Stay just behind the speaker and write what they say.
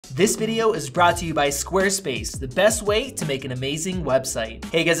This video is brought to you by Squarespace, the best way to make an amazing website.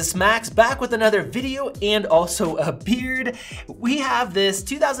 Hey guys, it's Max back with another video and also a beard. We have this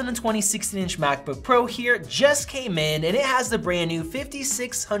 2020 16-inch MacBook Pro here, just came in and it has the brand new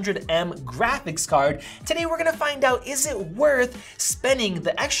 5600M graphics card. Today we're gonna find out, is it worth spending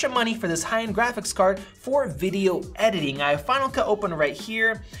the extra money for this high-end graphics card for video editing? I have Final Cut open right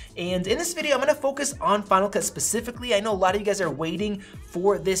here, and in this video I'm gonna focus on Final Cut specifically. I know a lot of you guys are waiting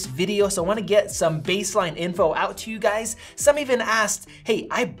for this video, so I want to get some baseline info out to you guys. Some even asked, hey,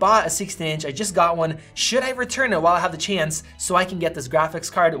 I bought a 16-inch, I just got one, should I return it while I have the chance so I can get this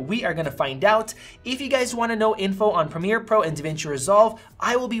graphics card? We are going to find out. If you guys want to know info on Premiere Pro and DaVinci Resolve,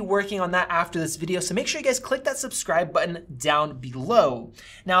 I will be working on that after this video, so make sure you guys click that subscribe button down below.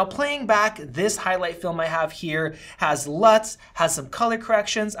 Now, playing back this highlight film I have here has LUTs, has some color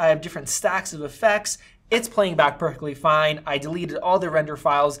corrections, I have different stacks of effects. It's playing back perfectly fine. I deleted all the render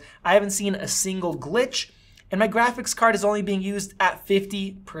files. I haven't seen a single glitch, and my graphics card is only being used at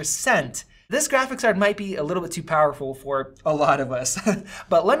 50%. This graphics card might be a little bit too powerful for a lot of us.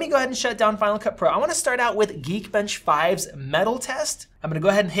 But let me go ahead and shut down Final Cut Pro. I want to start out with Geekbench 5's metal test. I'm going to go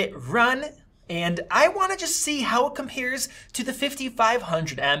ahead and hit run. And I want to just see how it compares to the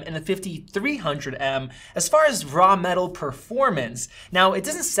 5500M and the 5300M as far as raw metal performance. Now, it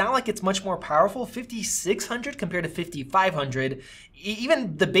doesn't sound like it's much more powerful, 5600 compared to 5500.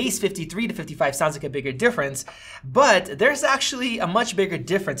 Even the base 53 to 55 sounds like a bigger difference, but there's actually a much bigger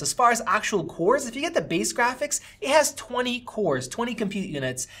difference. As far as actual cores, if you get the base graphics, it has 20 cores, 20 compute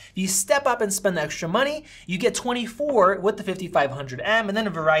units. If you step up and spend the extra money, you get 24 with the 5500M and then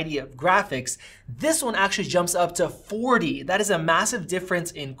a variety of graphics. This one actually jumps up to 40. That is a massive difference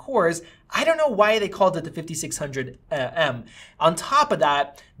in cores. I don't know why they called it the 5600M. On top of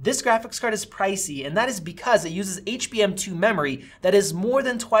that, this graphics card is pricey, and that is because it uses HBM2 memory that is more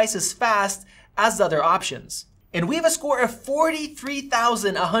than twice as fast as the other options. And we have a score of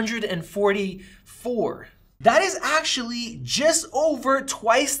 43,144. That is actually just over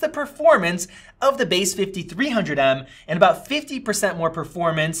twice the performance of the base 5300M and about 50% more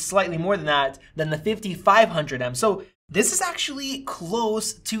performance, slightly more than that, than the 5500M. So this is actually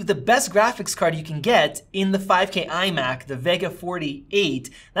close to the best graphics card you can get in the 5K iMac, the Vega 48.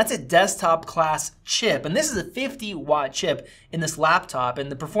 That's a desktop class chip, and this is a 50-watt chip in this laptop,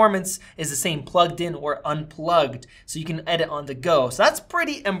 and the performance is the same plugged in or unplugged, so you can edit on the go. So that's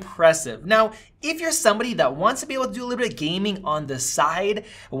pretty impressive. Now, if you're somebody that wants to be able to do a little bit of gaming on the side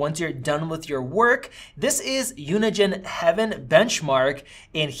once you're done with your work, this is Unigen Heaven benchmark,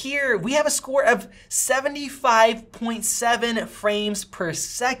 and here we have a score of 75.7 frames per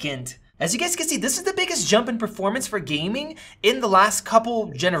second. As you guys can see, this is the biggest jump in performance for gaming in the last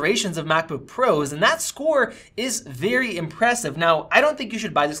couple generations of MacBook Pros, and that score is very impressive. Now, I don't think you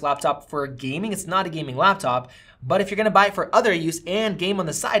should buy this laptop for gaming. It's not a gaming laptop. But if you're gonna buy it for other use and game on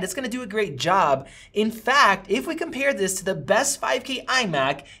the side, it's gonna do a great job. In fact, if we compare this to the best 5K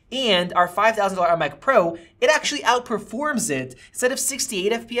iMac and our $5,000 iMac Pro, it actually outperforms it. Instead of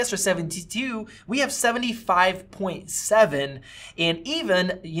 68 FPS or 72, we have 75.7. And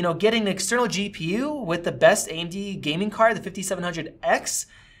even, getting an external GPU with the best AMD gaming card, the 5700X,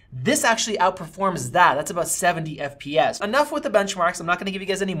 this actually outperforms that. That's about 70 FPS. Enough with the benchmarks. I'm not going to give you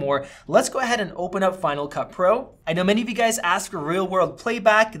guys any more. Let's go ahead and open up Final Cut Pro. I know many of you guys asked for real world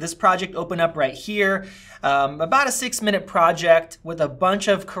playback. This project opened up right here. About a 6-minute project with a bunch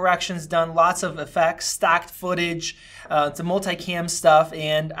of corrections done, lots of effects, stacked footage, some multicam stuff.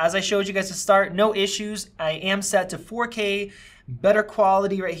 And as I showed you guys to start, no issues. I am set to 4K. Better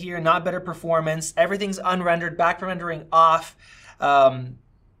quality right here, not better performance. Everything's unrendered, back rendering off.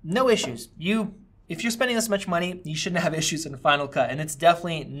 No issues. If you're spending this much money, you shouldn't have issues in Final Cut, and it's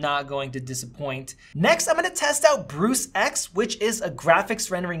definitely not going to disappoint. Next, I'm going to test out Bruce X, which is a graphics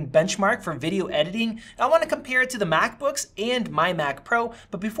rendering benchmark for video editing. I want to compare it to the MacBooks and my Mac Pro,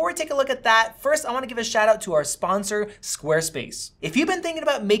 but before we take a look at that, first I want to give a shout out to our sponsor, Squarespace. If you've been thinking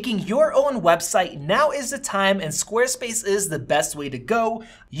about making your own website, now is the time, and Squarespace is the best way to go.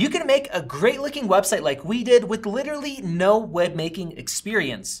 You can make a great looking website like we did with literally no web making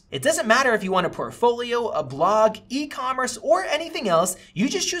experience. It doesn't matter if you want a portfolio, a blog, e-commerce, or anything else. You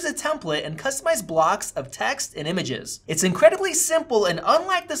just choose a template and customize blocks of text and images. It's incredibly simple, and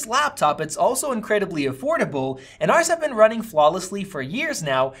unlike this laptop, it's also incredibly affordable, and ours have been running flawlessly for years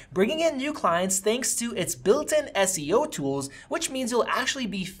now, bringing in new clients thanks to its built-in SEO tools, which means you'll actually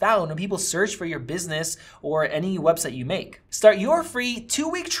be found when people search for your business or any website you make. Start your free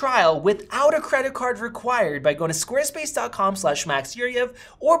 2-week trial without a credit card required by going to squarespace.com/maxyuryev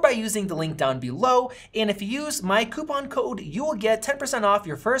or by using the link down below. below. And if you use my coupon code, you will get 10% off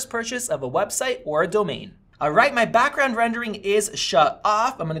your first purchase of a website or a domain. All right, my background rendering is shut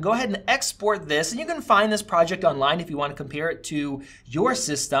off. I'm gonna go ahead and export this, and you can find this project online if you wanna compare it to your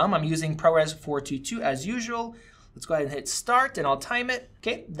system. I'm using ProRes 422 as usual. Let's go ahead and hit start, and I'll time it.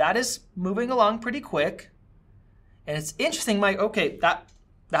 Okay, that is moving along pretty quick. And it's interesting, okay, that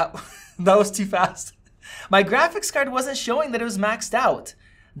was too fast. My graphics card wasn't showing that it was maxed out.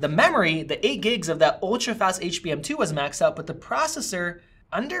 The memory, the 8 gigs of that ultra-fast HBM2 was maxed out, but the processor,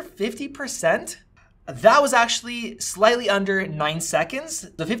 under 50%? That was actually slightly under 9 seconds.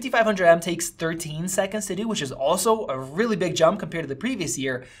 The 5500M takes 13 seconds to do, which is also a really big jump compared to the previous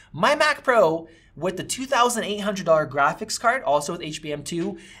year. My Mac Pro with the $2,800 graphics card, also with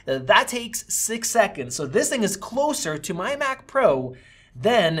HBM2, that takes 6 seconds. So this thing is closer to my Mac Pro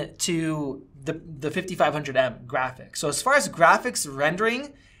than to the 5500M graphics. So as far as graphics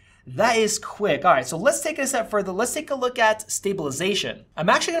rendering, that is quick. All right, so let's take it a step further. Let's take a look at stabilization. I'm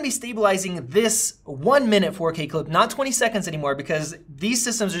actually gonna be stabilizing this 1 minute 4K clip, not 20 seconds anymore, because these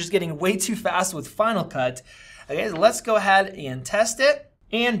systems are just getting way too fast with Final Cut. Okay, so let's go ahead and test it.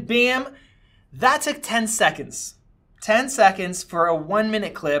 And bam, that took 10 seconds. 10 seconds for a 1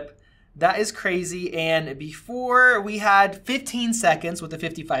 minute clip. That is crazy. And before we had 15 seconds with the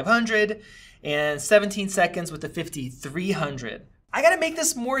 5500 and 17 seconds with the 5300. I gotta make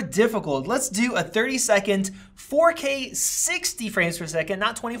this more difficult. Let's do a 30-second 4K 60 frames per second,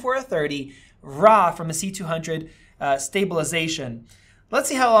 not 24 or 30, RAW from a C200 stabilization. Let's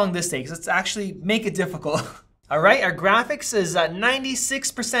see how long this takes. Let's actually make it difficult. All right, our graphics is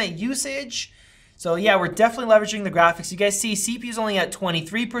 96% usage. So yeah, we're definitely leveraging the graphics. You guys see CPU's only at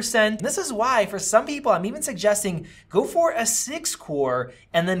 23%. This is why for some people, I'm even suggesting go for a 6-core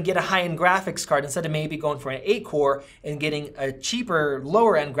and then get a high-end graphics card instead of maybe going for an 8-core and getting a cheaper,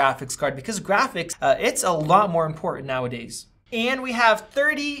 lower-end graphics card, because graphics, it's a lot more important nowadays. And we have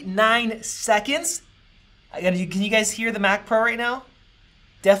 39 seconds. Can you guys hear the Mac Pro right now?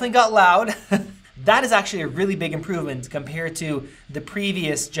 Definitely got loud. That is actually a really big improvement compared to the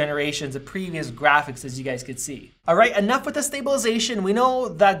previous generations, the previous graphics, as you guys could see. All right, enough with the stabilization. We know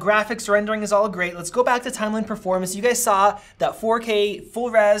that graphics rendering is all great. Let's go back to timeline performance. You guys saw that 4K full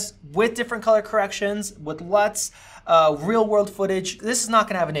res with different color corrections, with LUTs, real world footage. This is not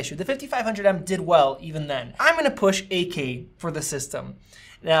gonna have an issue. The 5500M did well even then. I'm gonna push 8K for the system.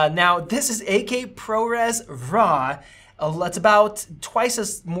 Now this is 8K ProRes RAW. It's about twice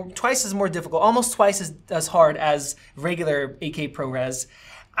as more difficult, almost twice as hard as regular 8K ProRes.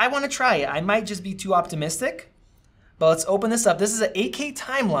 I want to try it. I might just be too optimistic, but let's open this up. This is an 8K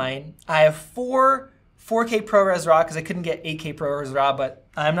timeline. I have 4 4K ProRes RAW because I couldn't get 8K ProRes RAW, but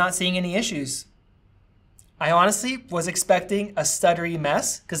I'm not seeing any issues. I honestly was expecting a stuttery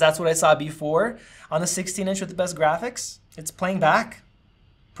mess because that's what I saw before on the 16-inch with the best graphics. It's playing back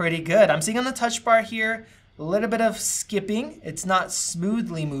pretty good. I'm seeing on the touch bar here, a little bit of skipping. It's not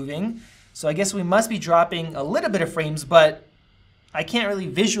smoothly moving. So I guess we must be dropping a little bit of frames, but I can't really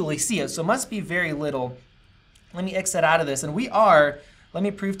visually see it. So it must be very little. Let me exit out of this. And we are, let me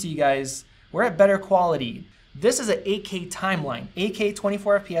prove to you guys, we're at better quality. This is an 8K timeline, 8K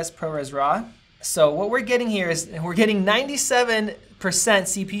 24 FPS ProRes RAW. So what we're getting here is we're getting 97%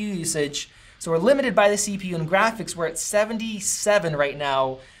 CPU usage. So we're limited by the CPU and graphics. We're at 77 right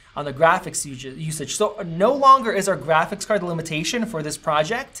now on the graphics usage. So no longer is our graphics card the limitation for this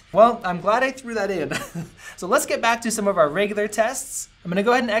project. Well, I'm glad I threw that in. So let's get back to some of our regular tests. I'm gonna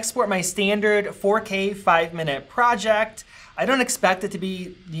go ahead and export my standard 4K 5-minute project. I don't expect it to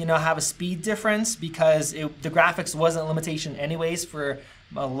be, have a speed difference because the graphics wasn't a limitation anyways for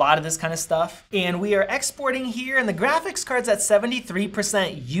a lot of this kind of stuff. And we are exporting here, and the graphics card's at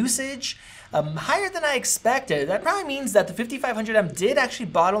 73% usage. Higher than I expected. That probably means that the 5500M did actually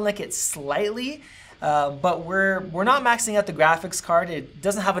bottleneck it slightly, but we're not maxing out the graphics card. It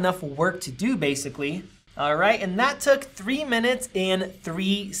doesn't have enough work to do, basically. All right, and that took 3 minutes and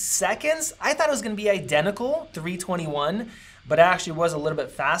 3 seconds. I thought it was gonna be identical, 321, but it actually was a little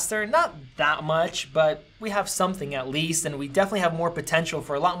bit faster. Not that much, but we have something at least, and we definitely have more potential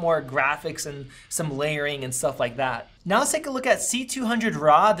for a lot more graphics and some layering and stuff like that. Now let's take a look at C200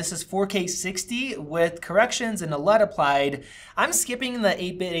 RAW. This is 4K 60 with corrections and a LUT applied. I'm skipping the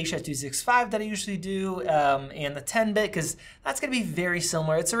 8-bit H.265 that I usually do and the 10-bit because that's gonna be very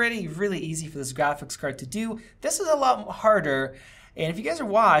similar. It's already really easy for this graphics card to do. This is a lot harder, and if you guys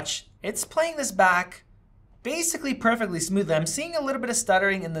watch, it's playing this back basically perfectly smoothly. I'm seeing a little bit of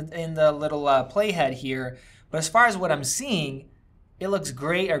stuttering in the little playhead here, but as far as what I'm seeing, It looks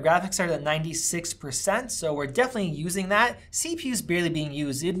great. Our graphics are at 96%, so we're definitely using that. CPU is barely being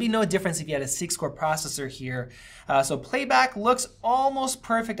used. It'd be no difference if you had a 6-core processor here. So playback looks almost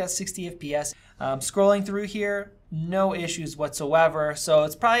perfect at 60 FPS. Scrolling through here, no issues whatsoever. So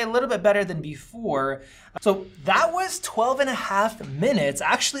it's probably a little bit better than before. So that was 12.5 minutes,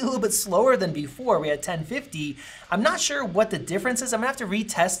 actually a little bit slower than before. We had 1050. I'm not sure what the difference is. I'm gonna have to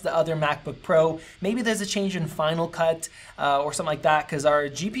retest the other MacBook Pro. Maybe there's a change in Final Cut or something like that, because our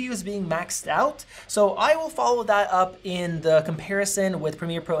GPU is being maxed out. So I will follow that up in the comparison with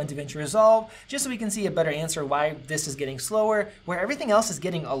Premiere Pro and DaVinci Resolve, just so we can see a better answer why this is getting slower, where everything else is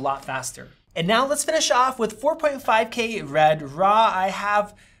getting a lot faster. And now let's finish off with 4.5K RED RAW. I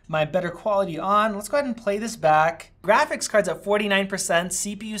have my better quality on. Let's go ahead and play this back. Graphics card's at 49%,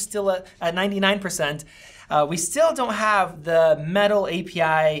 CPU still at 99%. We still don't have the Metal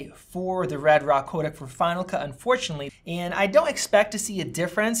API for the RED RAW codec for Final Cut, unfortunately. And I don't expect to see a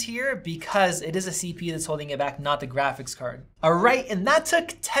difference here because it is a CPU that's holding it back, not the graphics card. All right, and that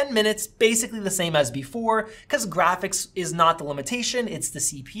took 10 minutes, basically the same as before, because graphics is not the limitation, it's the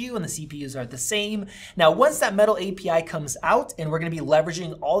CPU, and the CPUs are the same. Now, once that Metal API comes out and we're gonna be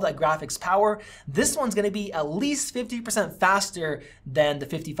leveraging all that graphics power, this one's gonna be at least 50% faster than the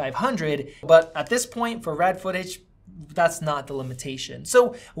 5500, but at this point for RED footage, that's not the limitation.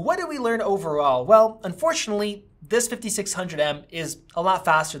 So what did we learn overall? Well, unfortunately, this 5600M is a lot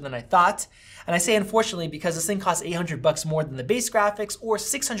faster than I thought. And I say unfortunately because this thing costs $800 more than the base graphics, or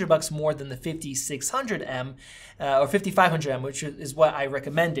 $600 more than the 5600M or 5500M, which is what I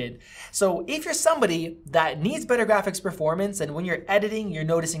recommended. So if you're somebody that needs better graphics performance and when you're editing, you're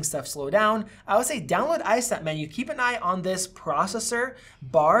noticing stuff slow down, I would say download iStat menu. Keep an eye on this processor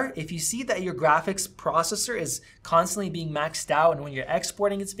bar. If you see that your graphics processor is constantly being maxed out and when you're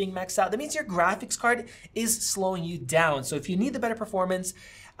exporting it's being maxed out, that means your graphics card is slowing you down. So if you need the better performance,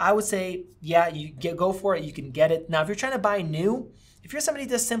 I would say, yeah, go for it, you can get it. Now, if you're trying to buy new, if you're somebody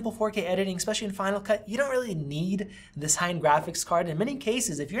who does simple 4K editing, especially in Final Cut, you don't really need this high-end graphics card. In many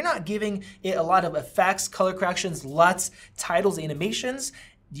cases, if you're not giving it a lot of effects, color corrections, LUTs, titles, animations,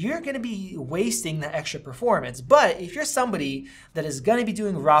 you're gonna be wasting that extra performance. But if you're somebody that is gonna be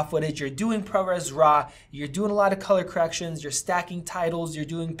doing raw footage, you're doing ProRes RAW, you're doing a lot of color corrections, you're stacking titles, you're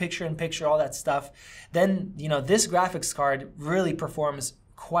doing picture-in-picture, all that stuff, then this graphics card really performs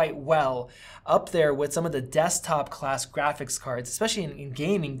quite well, up there with some of the desktop class graphics cards, especially in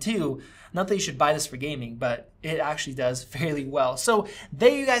gaming too. Not that you should buy this for gaming, but it actually does fairly well. So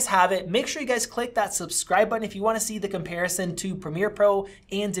there you guys have it. Make sure you guys click that subscribe button if you want to see the comparison to Premiere Pro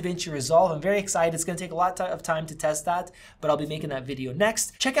and DaVinci Resolve. I'm very excited. It's going to take a lot of time to test that, but I'll be making that video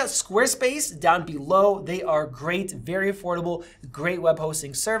next. Check out Squarespace down below. They are great, very affordable, great web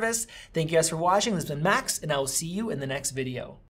hosting service. Thank you guys for watching. This has been Max, and I will see you in the next video.